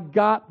 I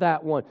got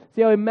that one.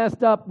 See how he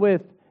messed up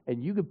with,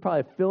 and you could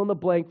probably fill in the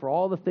blank for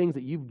all the things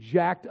that you've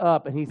jacked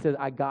up, and he says,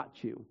 I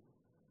got you.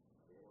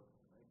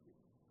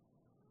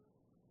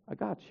 I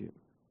got you.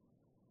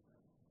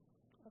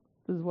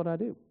 This is what I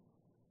do.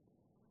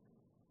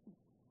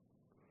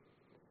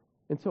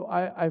 And so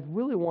I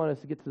really want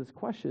us to get to this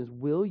question is,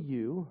 will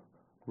you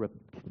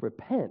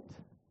repent?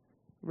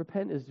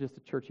 Repent is just a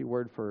churchy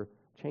word for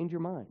change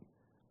your mind.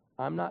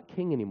 I'm not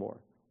king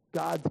anymore.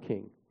 God's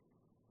king.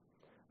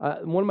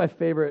 One of my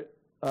favorite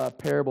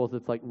parables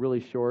that's like really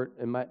short,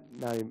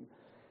 and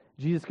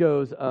Jesus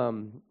goes,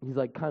 he's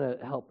like kind of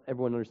help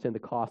everyone understand the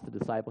cost of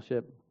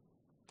discipleship.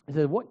 He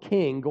says, what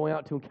king going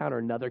out to encounter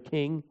another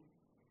king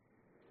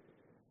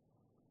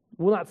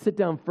will not sit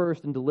down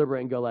first and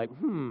deliberate and go like,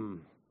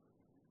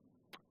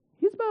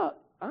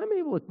 I'm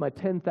able with my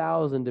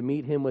 10,000 to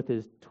meet him with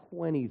his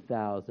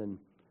 20,000.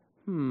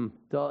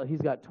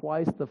 He's got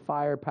twice the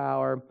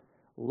firepower.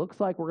 Looks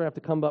like we're going to have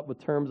to come up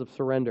with terms of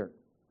surrender.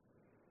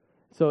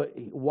 So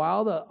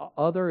while the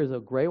other is a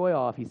great way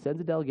off, he sends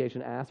a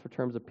delegation, asks for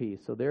terms of peace.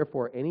 So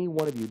therefore, any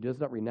one of you does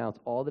not renounce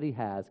all that he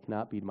has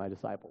cannot be my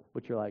disciple.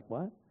 Which you're like,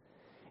 what?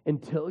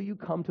 Until you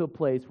come to a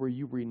place where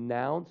you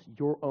renounce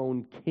your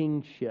own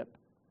kingship,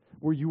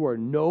 where you are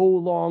no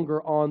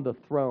longer on the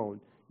throne,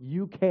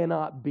 you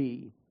cannot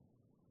be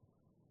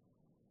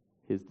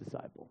his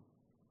disciple.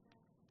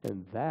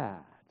 And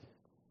that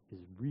is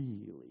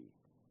really,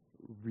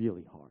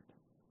 really hard.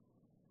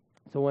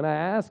 So when I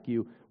ask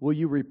you, will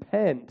you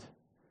repent?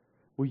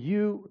 Will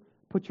you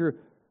put your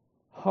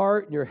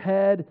heart, your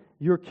head,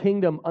 your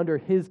kingdom under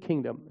his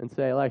kingdom and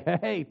say like,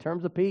 hey,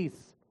 terms of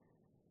peace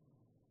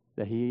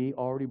that he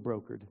already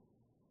brokered?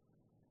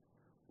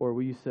 Or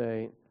will you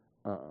say,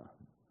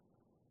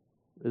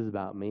 this is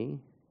about me,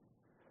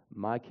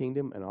 my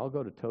kingdom, and I'll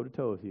go to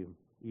toe-to-toe with you.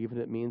 Even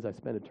if it means I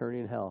spend eternity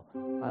in hell,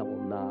 I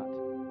will not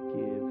give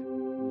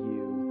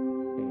you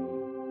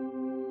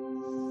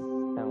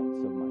an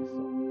ounce of my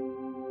soul.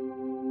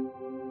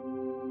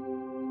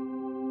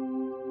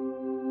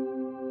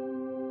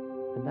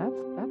 And that's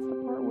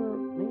the part where,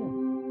 man.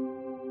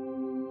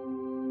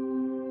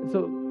 And so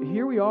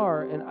here we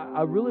are, and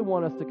I really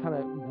want us to kind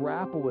of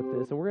grapple with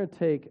this, and we're going to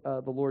take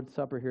the Lord's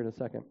Supper here in a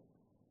second.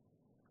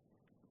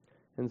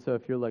 And so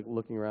if you're like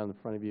looking around in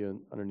front of you and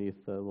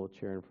underneath the little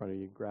chair in front of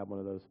you, grab one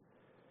of those.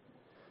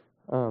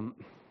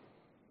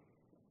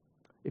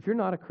 If you're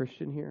not a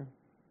Christian here,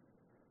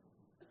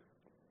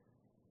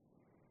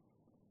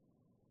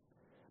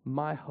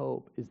 my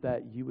hope is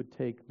that you would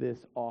take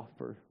this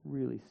offer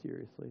really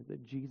seriously,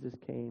 that Jesus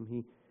came,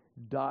 he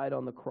died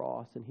on the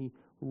cross, and he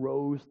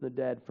rose from the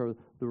dead for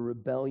the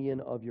rebellion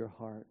of your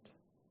heart,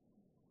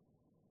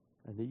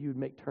 and that you would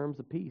make terms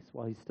of peace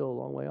while he's still a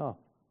long way off.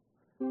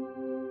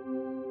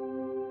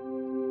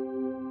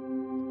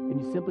 And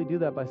you simply do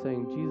that by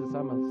saying, Jesus,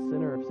 I'm a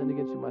sinner. I've sinned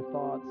against you, my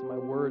thoughts, my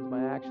words,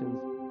 my actions.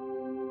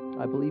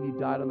 I believe you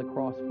died on the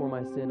cross for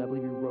my sin. I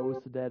believe you rose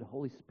to the dead.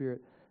 Holy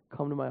Spirit,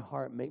 come to my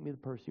heart. Make me the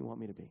person you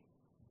want me to be.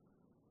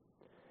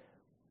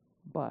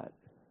 But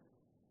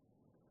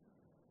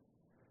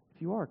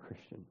if you are a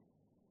Christian,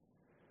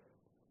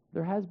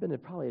 there has been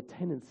probably a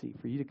tendency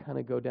for you to kind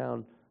of go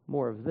down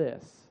more of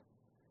this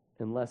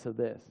and less of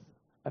this.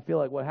 I feel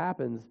like what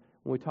happens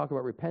when we talk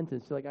about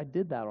repentance, you're like, I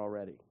did that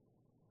already.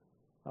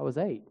 I was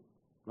 8.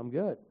 I'm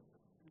good.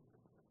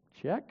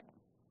 Check.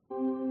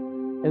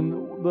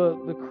 And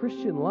the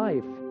Christian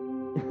life,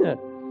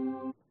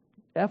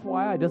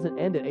 FYI, doesn't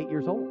end at 8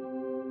 years old.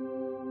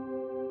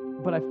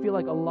 But I feel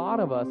like a lot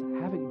of us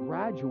haven't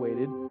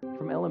graduated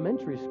from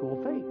elementary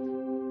school faith.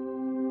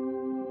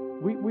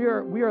 We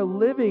are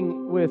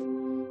living with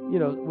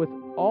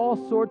all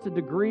sorts of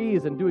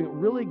degrees and doing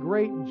really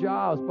great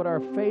jobs, but our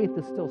faith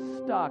is still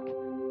stuck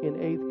in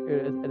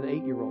an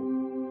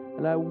 8-year-old.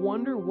 And I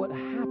wonder what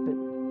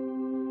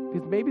happened.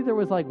 Because maybe there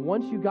was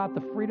once you got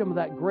the freedom of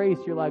that grace,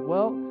 you're like,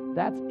 well,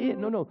 that's it.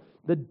 No.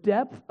 The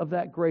depth of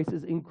that grace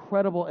is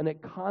incredible, and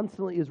it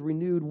constantly is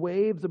renewed,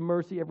 waves of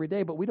mercy every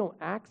day, but we don't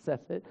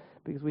access it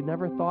because we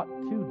never thought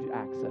to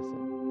access it.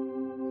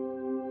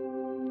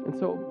 And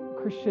so,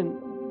 Christian,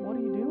 what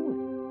are you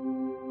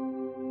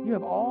doing? You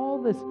have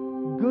all this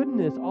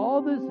goodness,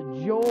 all this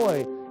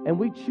joy, and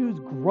we choose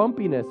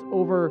grumpiness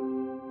over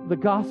the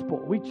gospel.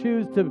 We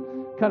choose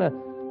to kind of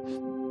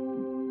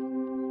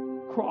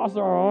cross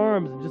our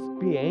arms and just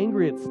be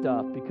angry at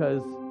stuff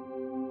because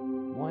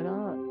why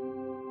not?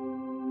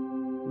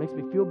 It makes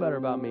me feel better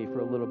about me for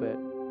a little bit.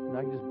 And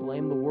I can just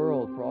blame the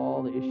world for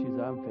all the issues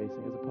I'm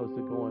facing as opposed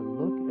to going,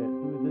 look at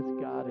who this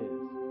God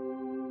is.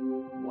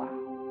 Wow.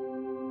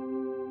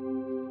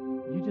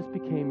 You just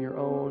became your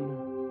own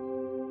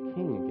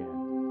king again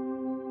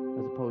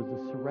as opposed to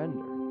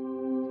surrender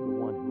to the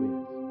one who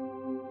is.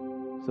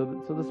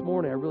 So this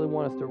morning, I really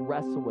want us to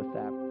wrestle with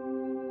that.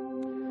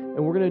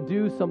 And we're going to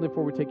do something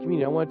before we take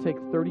communion. I want to take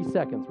 30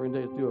 seconds. We're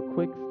going to do a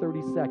quick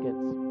 30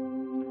 seconds.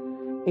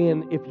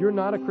 And if you're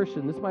not a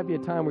Christian, this might be a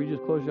time where you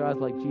just close your eyes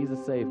like,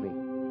 Jesus, save me.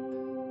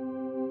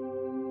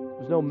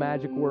 There's no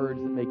magic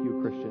words that make you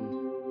a Christian.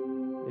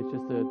 It's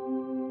just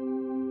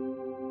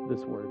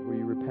this word where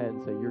you repent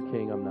and say, you're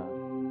king, I'm not.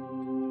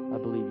 I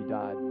believe you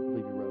died. I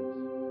believe you rose.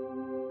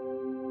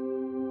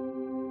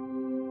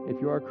 If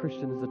you are a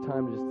Christian, it's a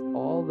time to just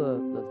all the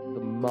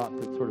muck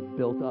that's sort of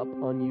built up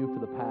on you for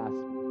the past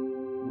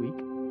week,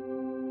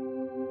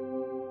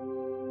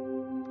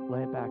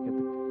 lay it back at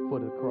the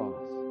foot of the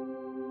cross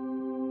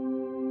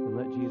and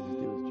let Jesus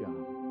do his job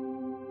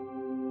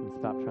and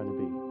stop trying to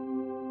be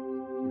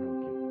your own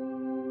king.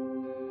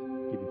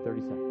 I'll give you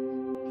 30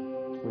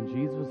 seconds. When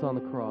Jesus was on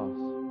the cross,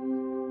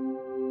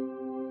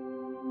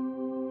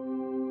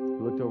 he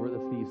looked over at the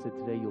thief and said,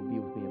 today you'll be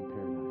with me in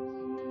paradise.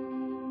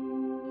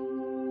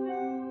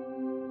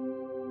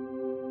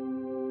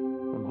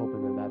 I'm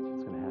hoping that that's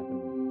what's going to happen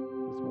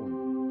this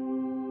morning.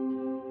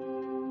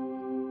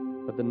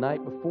 But the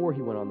night before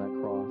he went on that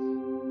cross,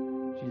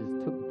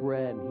 Jesus took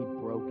bread and he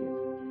broke it.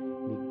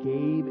 And he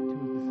gave it to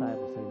his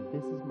disciples, saying,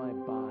 this is my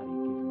body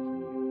given for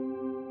you.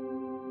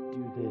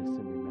 Do this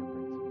in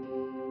remembrance of me.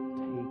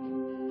 Take it.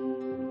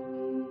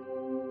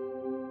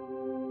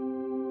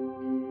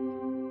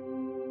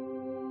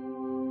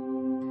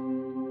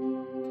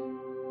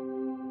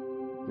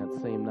 That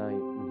same night,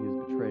 when he was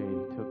betrayed,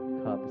 he took the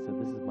cup and said,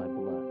 this is my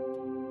blood,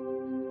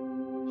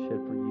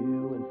 shed for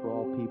you and for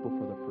all people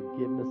for the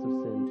forgiveness of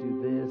sin. Do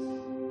this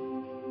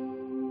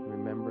in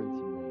remembrance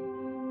of me.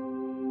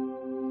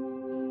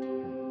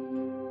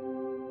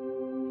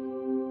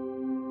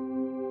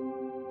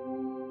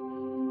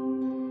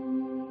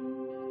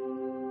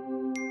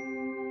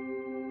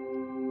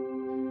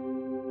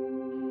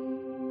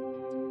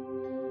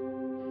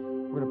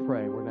 We're going to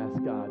pray. We're going to ask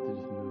God to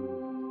just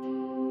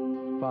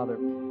move. Father,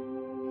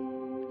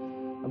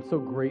 I'm so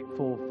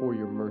grateful for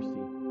your mercy.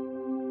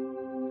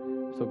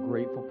 I'm so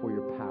grateful for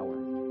your power.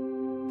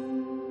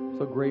 I'm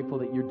so grateful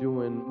that you're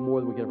doing more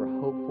than we could ever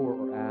hope for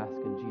or ask.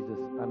 And Jesus,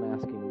 I'm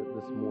asking that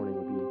this morning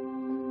would be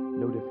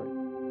no different,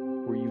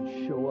 where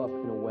you'd show up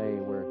in a way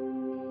where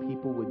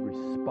people would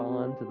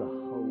respond to the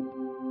hope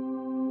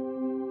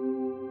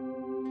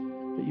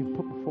that you've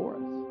put before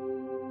us.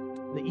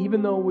 That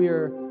even though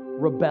we're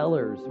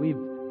rebellers,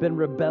 we've been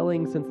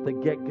rebelling since the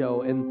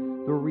get-go,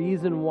 and the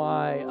reason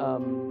why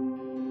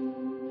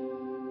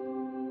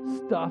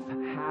stuff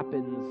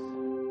happens,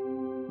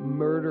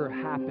 murder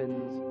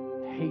happens,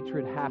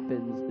 hatred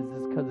happens, is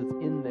just because it's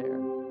in there.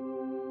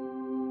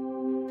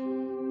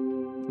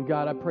 And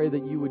God, I pray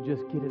that you would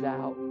just get it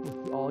out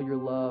with all your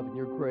love and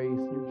your grace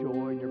and your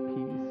joy and your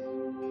peace.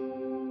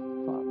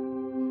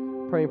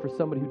 Father, praying for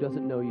somebody who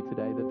doesn't know you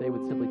today, that they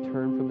would simply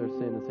turn from their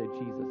sin and say,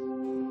 Jesus,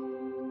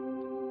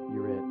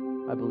 you're it.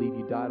 I believe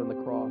you died on the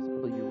cross. I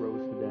believe you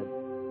rose from the dead.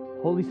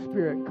 Holy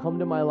Spirit, come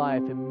to my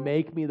life and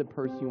make me the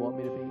person you want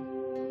me to be.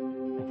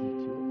 I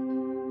need you.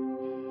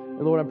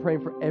 And Lord, I'm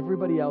praying for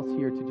everybody else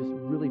here to just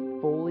really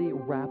fully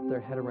wrap their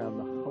head around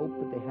the hope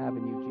that they have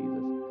in you,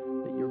 Jesus,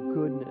 that your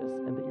goodness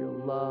and that your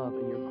love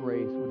and your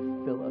grace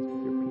would fill us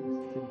with your peace.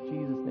 It's in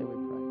Jesus' name we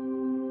pray.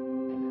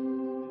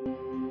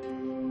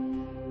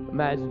 Amen.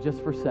 Imagine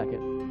just for a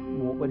second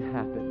what would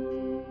happen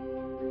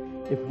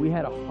if we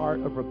had a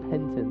heart of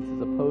repentance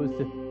as opposed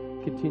to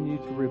continue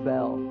to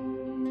rebel.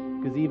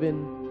 Because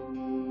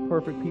even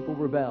perfect people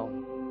rebel.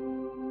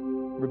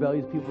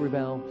 Rebellious people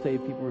rebel.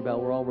 Saved people rebel.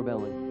 We're all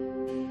rebelling.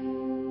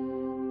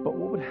 But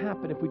what would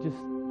happen if we just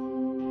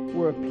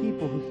were a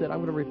people who said,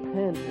 I'm going to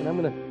repent and I'm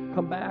going to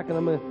come back and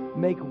I'm going to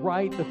make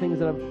right the things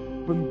that I've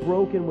been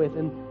broken with,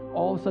 and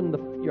all of a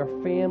sudden your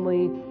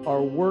family,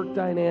 our work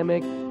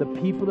dynamic, the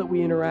people that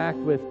we interact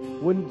with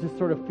wouldn't just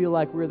sort of feel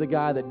like we're the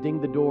guy that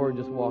dinged the door and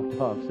just walked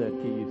off, said,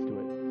 get used to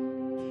it.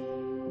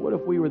 What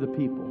if we were the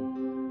people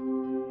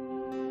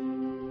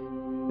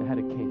that had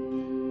a king?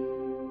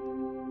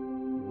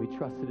 And we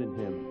trusted in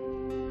him,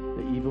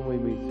 that even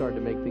when we started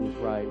to make things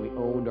right, we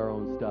owned our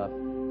own stuff,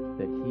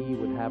 that he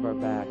would have our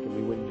back and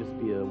we wouldn't just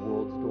be a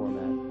world's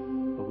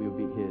doormat, but we would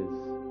be his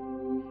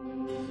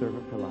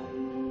servant for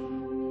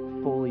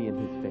life, fully in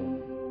his family.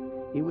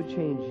 It would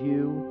change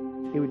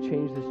you. It would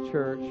change this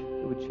church.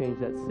 It would change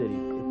that city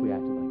if we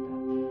acted like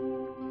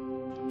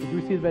that. Did you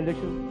receive the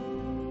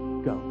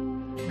benediction? Go.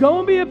 Go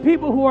and be a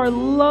people who are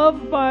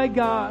loved by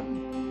God.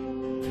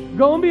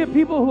 Go and be a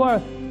people who are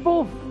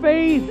full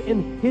faith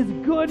in his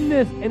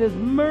goodness and his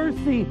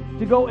mercy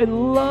to go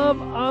and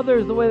love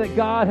others the way that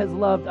God has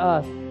loved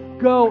us.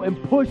 Go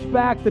and push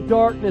back the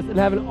darkness and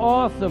have an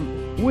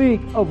awesome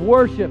week of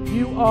worship.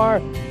 You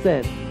are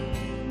sent.